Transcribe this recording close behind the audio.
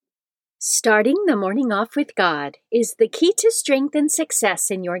Starting the morning off with God is the key to strength and success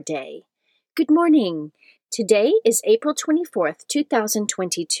in your day. Good morning. Today is April 24th,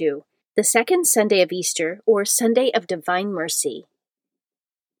 2022, the second Sunday of Easter, or Sunday of Divine Mercy.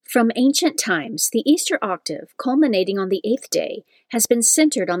 From ancient times, the Easter octave, culminating on the 8th day, has been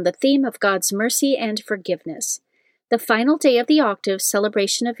centered on the theme of God's mercy and forgiveness. The final day of the octave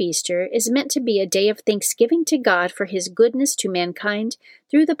celebration of Easter is meant to be a day of thanksgiving to God for His goodness to mankind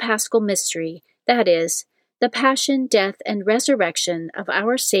through the Paschal mystery, that is, the passion, death, and resurrection of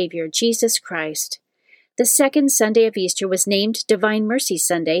our Savior, Jesus Christ. The second Sunday of Easter was named Divine Mercy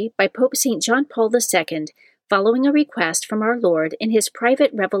Sunday by Pope St. John Paul II, following a request from our Lord in his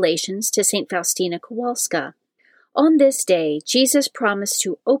private revelations to St. Faustina Kowalska. On this day, Jesus promised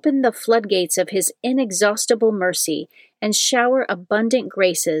to open the floodgates of His inexhaustible mercy and shower abundant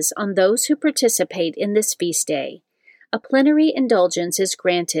graces on those who participate in this feast day. A plenary indulgence is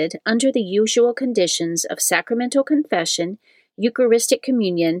granted under the usual conditions of sacramental confession, Eucharistic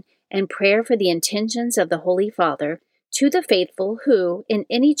communion, and prayer for the intentions of the Holy Father to the faithful who, in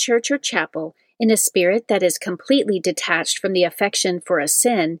any church or chapel, in a spirit that is completely detached from the affection for a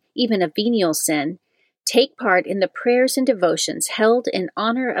sin, even a venial sin, take part in the prayers and devotions held in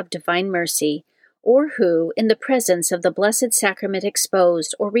honor of divine mercy, or who, in the presence of the Blessed Sacrament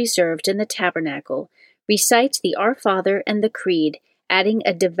exposed or reserved in the tabernacle, recite the Our Father and the Creed, adding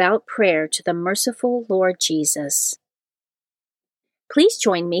a devout prayer to the merciful Lord Jesus. Please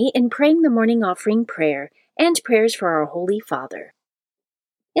join me in praying the morning offering prayer and prayers for our Holy Father.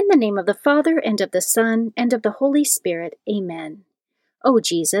 In the name of the Father, and of the Son, and of the Holy Spirit, Amen. O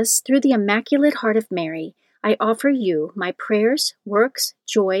Jesus, through the Immaculate Heart of Mary, I offer you my prayers, works,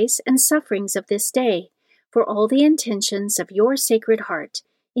 joys, and sufferings of this day, for all the intentions of your Sacred Heart,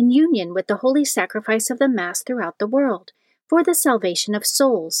 in union with the holy sacrifice of the Mass throughout the world, for the salvation of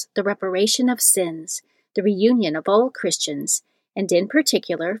souls, the reparation of sins, the reunion of all Christians, and in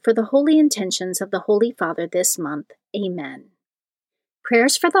particular for the holy intentions of the Holy Father this month. Amen.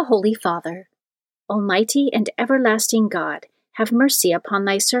 Prayers for the Holy Father. Almighty and everlasting God, have mercy upon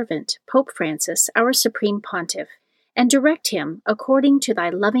thy servant, Pope Francis, our Supreme Pontiff, and direct him, according to thy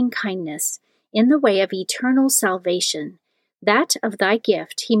loving kindness, in the way of eternal salvation, that of thy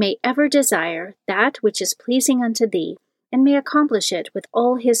gift he may ever desire that which is pleasing unto thee, and may accomplish it with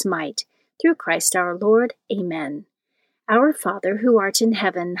all his might, through Christ our Lord. Amen. Our Father, who art in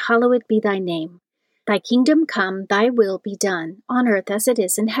heaven, hallowed be thy name. Thy kingdom come, thy will be done, on earth as it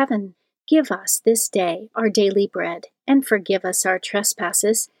is in heaven. Give us this day our daily bread, and forgive us our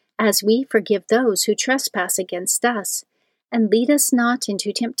trespasses, as we forgive those who trespass against us. And lead us not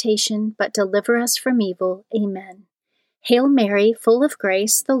into temptation, but deliver us from evil. Amen. Hail Mary, full of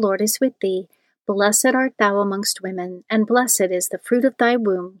grace, the Lord is with thee. Blessed art thou amongst women, and blessed is the fruit of thy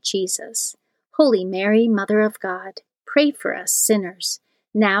womb, Jesus. Holy Mary, Mother of God, pray for us sinners,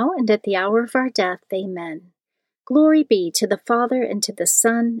 now and at the hour of our death. Amen. Glory be to the Father, and to the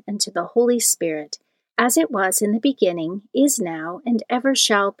Son, and to the Holy Spirit, as it was in the beginning, is now, and ever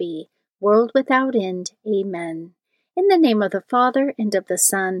shall be, world without end. Amen. In the name of the Father, and of the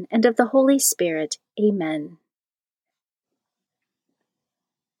Son, and of the Holy Spirit. Amen.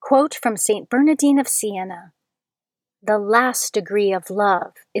 Quote from St. Bernardine of Siena. The last degree of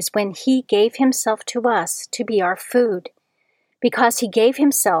love is when He gave Himself to us to be our food, because He gave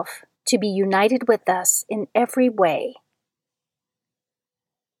Himself to be united with us in every way.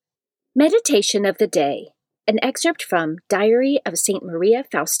 Meditation of the Day. An excerpt from Diary of St. Maria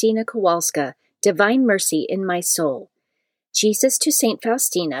Faustina Kowalska, Divine Mercy in My Soul. Jesus to St.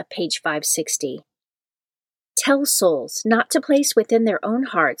 Faustina, page 560. Tell souls not to place within their own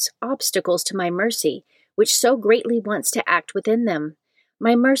hearts obstacles to my mercy, which so greatly wants to act within them.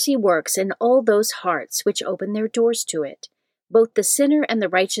 My mercy works in all those hearts which open their doors to it. Both the sinner and the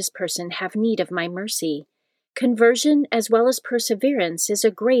righteous person have need of my mercy. Conversion as well as perseverance is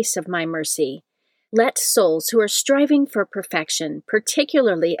a grace of my mercy. Let souls who are striving for perfection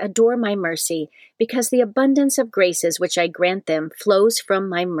particularly adore my mercy, because the abundance of graces which I grant them flows from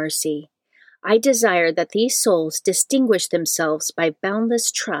my mercy. I desire that these souls distinguish themselves by boundless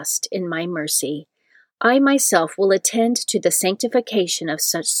trust in my mercy. I myself will attend to the sanctification of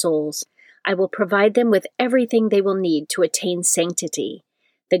such souls. I will provide them with everything they will need to attain sanctity.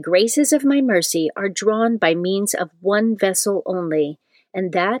 The graces of my mercy are drawn by means of one vessel only,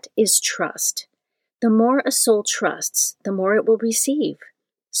 and that is trust. The more a soul trusts, the more it will receive.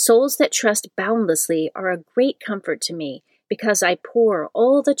 Souls that trust boundlessly are a great comfort to me, because I pour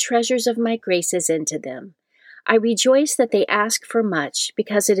all the treasures of my graces into them. I rejoice that they ask for much,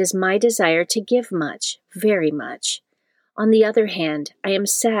 because it is my desire to give much, very much. On the other hand, I am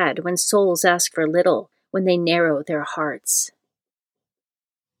sad when souls ask for little, when they narrow their hearts.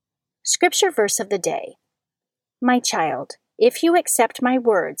 Scripture verse of the day. My child, if you accept my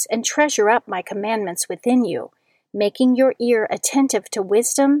words and treasure up my commandments within you, making your ear attentive to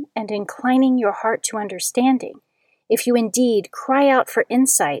wisdom and inclining your heart to understanding, if you indeed cry out for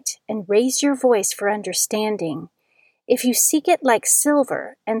insight and raise your voice for understanding, if you seek it like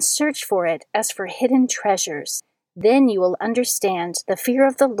silver and search for it as for hidden treasures, then you will understand the fear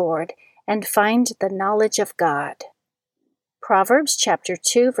of the Lord and find the knowledge of God. Proverbs chapter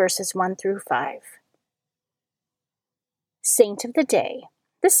 2, verses 1 through 5. Saint of the Day.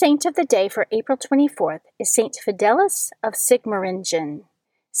 The saint of the day for April 24th is Saint Fidelis of Sigmaringen.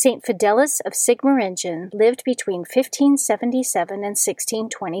 Saint Fidelis of Sigmaringen lived between 1577 and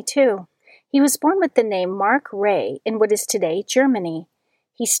 1622. He was born with the name Mark Ray in what is today Germany.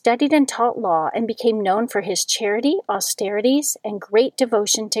 He studied and taught law and became known for his charity, austerities, and great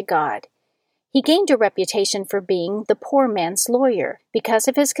devotion to God. He gained a reputation for being the poor man's lawyer because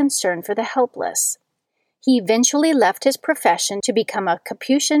of his concern for the helpless. He eventually left his profession to become a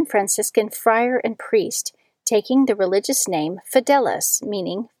Capuchin Franciscan friar and priest, taking the religious name Fidelis,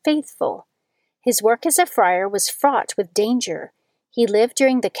 meaning faithful. His work as a friar was fraught with danger. He lived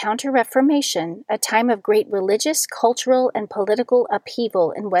during the Counter-Reformation, a time of great religious, cultural, and political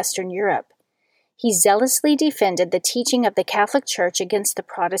upheaval in Western Europe. He zealously defended the teaching of the Catholic Church against the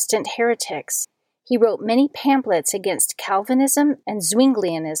Protestant heretics. He wrote many pamphlets against Calvinism and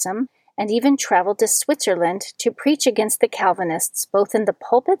Zwinglianism, and even traveled to Switzerland to preach against the Calvinists both in the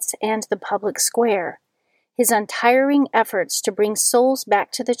pulpits and the public square. His untiring efforts to bring souls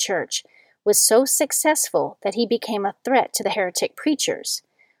back to the Church was so successful that he became a threat to the heretic preachers.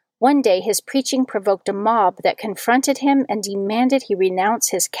 One day his preaching provoked a mob that confronted him and demanded he renounce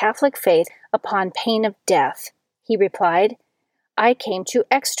his Catholic faith upon pain of death. He replied, "I came to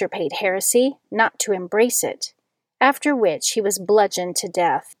extirpate heresy, not to embrace it," after which he was bludgeoned to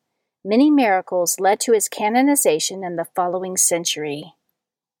death. Many miracles led to his canonization in the following century.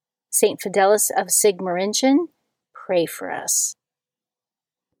 Saint Fidelis of Sigmaringen, pray for us.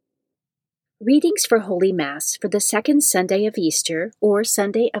 Readings for Holy Mass for the second Sunday of Easter, or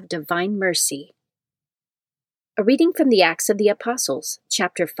Sunday of Divine Mercy. A reading from the Acts of the Apostles,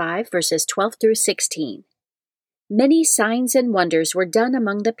 chapter 5, verses 12 through 16. Many signs and wonders were done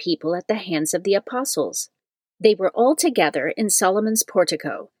among the people at the hands of the apostles. They were all together in Solomon's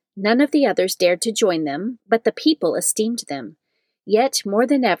portico. None of the others dared to join them, but the people esteemed them. Yet, more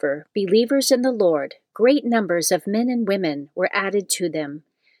than ever, believers in the Lord, great numbers of men and women, were added to them.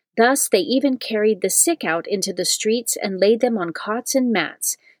 Thus they even carried the sick out into the streets and laid them on cots and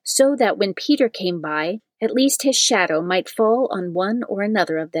mats, so that when Peter came by, at least his shadow might fall on one or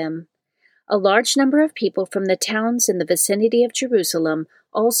another of them. A large number of people from the towns in the vicinity of Jerusalem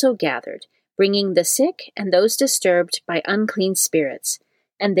also gathered, bringing the sick and those disturbed by unclean spirits,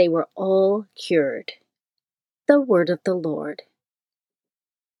 and they were all cured. The Word of the Lord.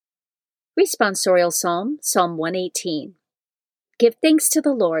 Responsorial Psalm, Psalm 118. Give thanks to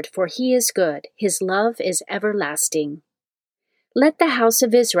the Lord, for he is good, his love is everlasting. Let the house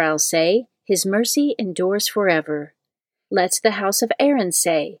of Israel say, his mercy endures forever. Let the house of Aaron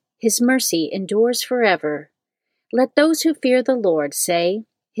say, his mercy endures forever. Let those who fear the Lord say,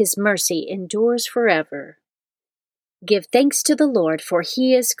 his mercy endures forever. Give thanks to the Lord, for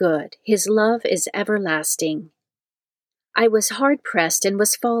he is good, his love is everlasting. I was hard-pressed and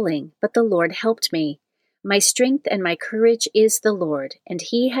was falling, but the Lord helped me. My strength and my courage is the Lord, and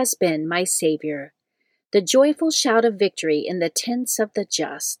he has been my Savior. The joyful shout of victory in the tents of the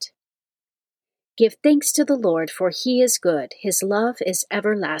just. Give thanks to the Lord, for he is good, his love is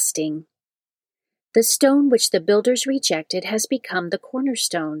everlasting. The stone which the builders rejected has become the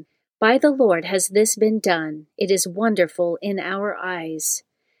cornerstone. By the Lord has this been done. It is wonderful in our eyes.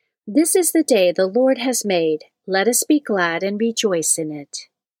 This is the day the Lord has made. Let us be glad and rejoice in it.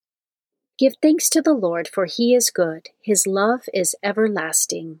 Give thanks to the Lord, for he is good. His love is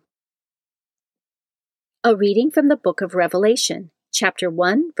everlasting. A reading from the book of Revelation, chapter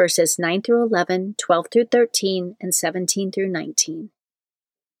 1, verses 9 through 11, 12 through 13, and 17 through 19.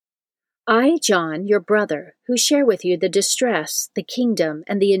 I, John, your brother, who share with you the distress, the kingdom,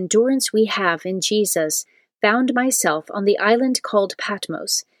 and the endurance we have in Jesus, found myself on the island called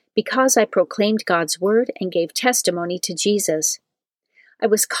Patmos, because I proclaimed God's word and gave testimony to Jesus. I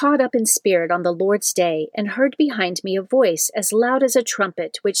was caught up in spirit on the Lord's day and heard behind me a voice as loud as a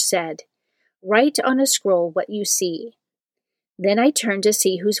trumpet, which said, "Write on a scroll what you see." Then I turned to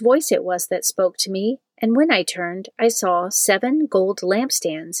see whose voice it was that spoke to me, and when I turned, I saw 7 gold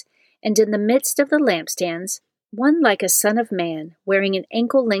lampstands, and in the midst of the lampstands, one like a son of man, wearing an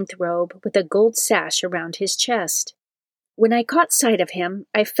ankle-length robe with a gold sash around his chest. When I caught sight of him,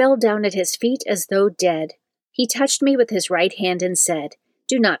 I fell down at his feet as though dead. He touched me with his right hand and said,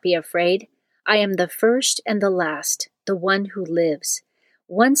 "Do not be afraid. I am the first and the last, the one who lives.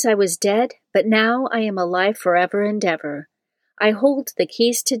 Once I was dead, but now I am alive forever and ever. I hold the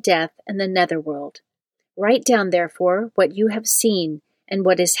keys to death and the netherworld. Write down, therefore, what you have seen and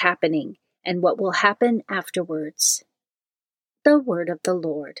what is happening, and what will happen afterwards." The Word of the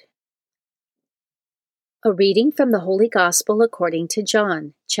Lord. A reading from the Holy Gospel according to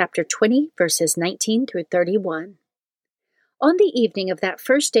John, chapter 20, verses 19 through 31. On the evening of that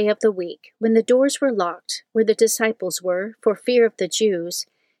first day of the week, when the doors were locked, where the disciples were, for fear of the Jews,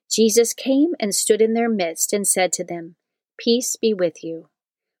 Jesus came and stood in their midst and said to them, "Peace be with you."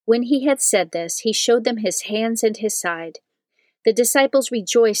 When he had said this, he showed them his hands and his side. The disciples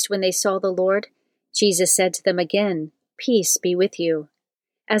rejoiced when they saw the Lord. Jesus said to them again, "Peace be with you.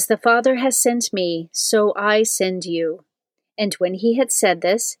 As the Father has sent me, so I send you." And when he had said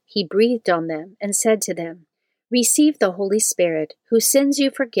this, he breathed on them and said to them, "Receive the Holy Spirit. Whose sins you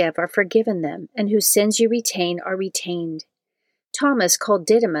forgive are forgiven them, and whose sins you retain are retained." Thomas, called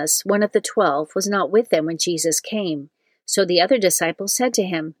Didymus, one of the 12, was not with them when Jesus came. So the other disciples said to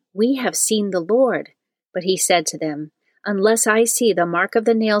him, "We have seen the Lord." But he said to them, "Unless I see the mark of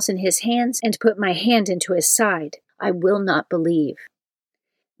the nails in his hands and put my hand into his side, I will not believe."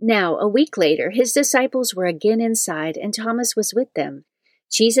 Now, a week later, his disciples were again inside, and Thomas was with them.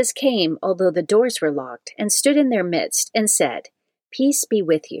 Jesus came, although the doors were locked, and stood in their midst, and said, "Peace be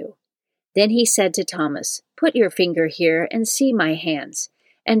with you." Then he said to Thomas, "Put your finger here and see my hands,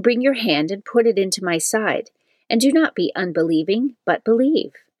 and bring your hand and put it into my side, and do not be unbelieving, but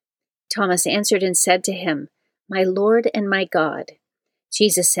believe." Thomas answered and said to him, "My Lord and my God."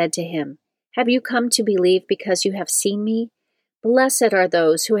 Jesus said to him, "Have you come to believe because you have seen me? Blessed are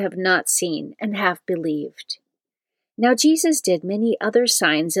those who have not seen and have believed." Now Jesus did many other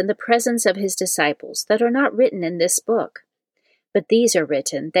signs in the presence of his disciples that are not written in this book. But these are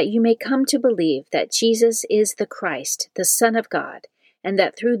written that you may come to believe that Jesus is the Christ, the Son of God, and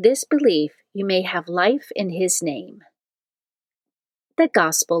that through this belief you may have life in his name. The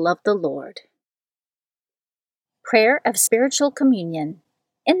Gospel of the Lord. Prayer of Spiritual Communion.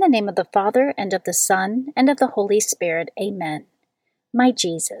 In the name of the Father, and of the Son, and of the Holy Spirit. Amen. My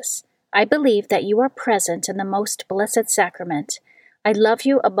Jesus, I believe that you are present in the most blessed sacrament. I love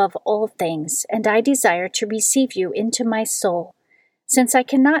you above all things, and I desire to receive you into my soul. Since I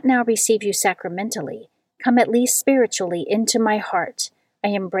cannot now receive you sacramentally, come at least spiritually into my heart. I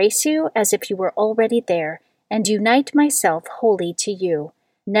embrace you as if you were already there, and unite myself wholly to you.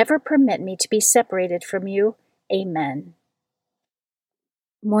 Never permit me to be separated from you. Amen.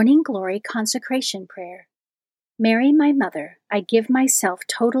 Morning Glory Consecration Prayer. Mary, my mother, I give myself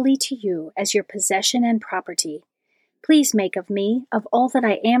totally to you as your possession and property. Please make of me, of all that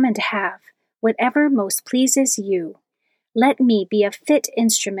I am and have, whatever most pleases you. Let me be a fit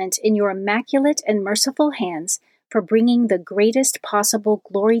instrument in your immaculate and merciful hands for bringing the greatest possible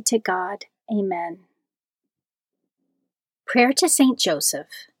glory to God. Amen. Prayer to Saint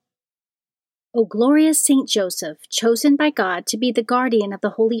Joseph. O glorious Saint Joseph, chosen by God to be the guardian of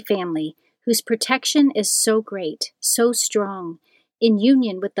the Holy Family, whose protection is so great, so strong, in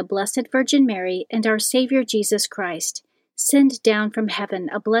union with the Blessed Virgin Mary and our Savior Jesus Christ, send down from heaven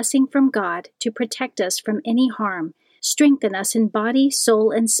a blessing from God to protect us from any harm, strengthen us in body,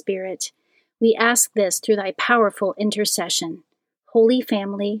 soul, and spirit. We ask this through thy powerful intercession. Holy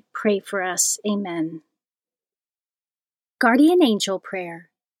Family, pray for us. Amen. Guardian Angel Prayer.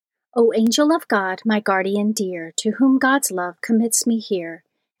 O angel of God, my guardian dear, to whom God's love commits me here,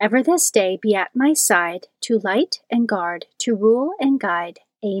 ever this day be at my side, to light and guard, to rule and guide.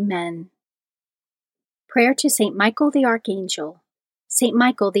 Amen. Prayer to Saint Michael the Archangel. Saint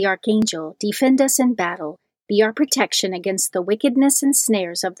Michael the Archangel, defend us in battle, be our protection against the wickedness and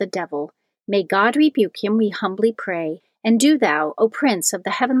snares of the devil. May God rebuke him, we humbly pray, and do thou, O Prince of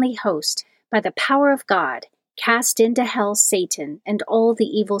the heavenly host, by the power of God, cast into hell Satan and all the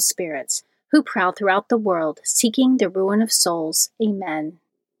evil spirits who prowl throughout the world, seeking the ruin of souls. Amen.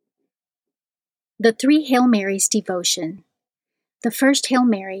 The Three Hail Marys Devotion. The first Hail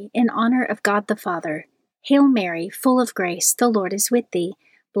Mary, in honor of God the Father. Hail Mary, full of grace, the Lord is with thee.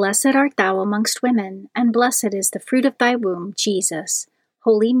 Blessed art thou amongst women, and blessed is the fruit of thy womb, Jesus.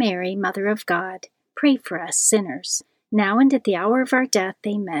 Holy Mary, Mother of God, pray for us sinners, now and at the hour of our death.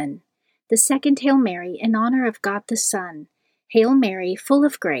 Amen. The second Hail Mary, in honor of God the Son. Hail Mary, full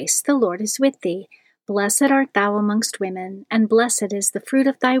of grace, the Lord is with thee. Blessed art thou amongst women, and blessed is the fruit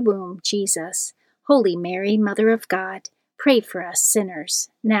of thy womb, Jesus. Holy Mary, Mother of God, pray for us sinners,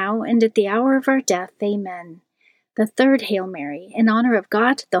 now and at the hour of our death. Amen. The third Hail Mary, in honor of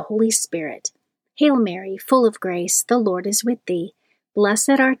God the Holy Spirit. Hail Mary, full of grace, the Lord is with thee.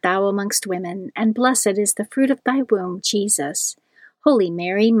 Blessed art thou amongst women, and blessed is the fruit of thy womb, Jesus. Holy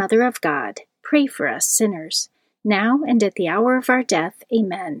Mary, Mother of God, pray for us sinners, now and at the hour of our death.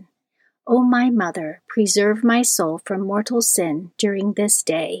 Amen. O my Mother, preserve my soul from mortal sin during this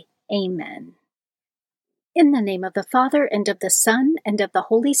day. Amen. In the name of the Father, and of the Son, and of the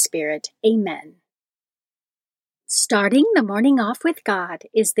Holy Spirit. Amen. Starting the morning off with God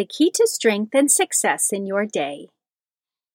is the key to strength and success in your day.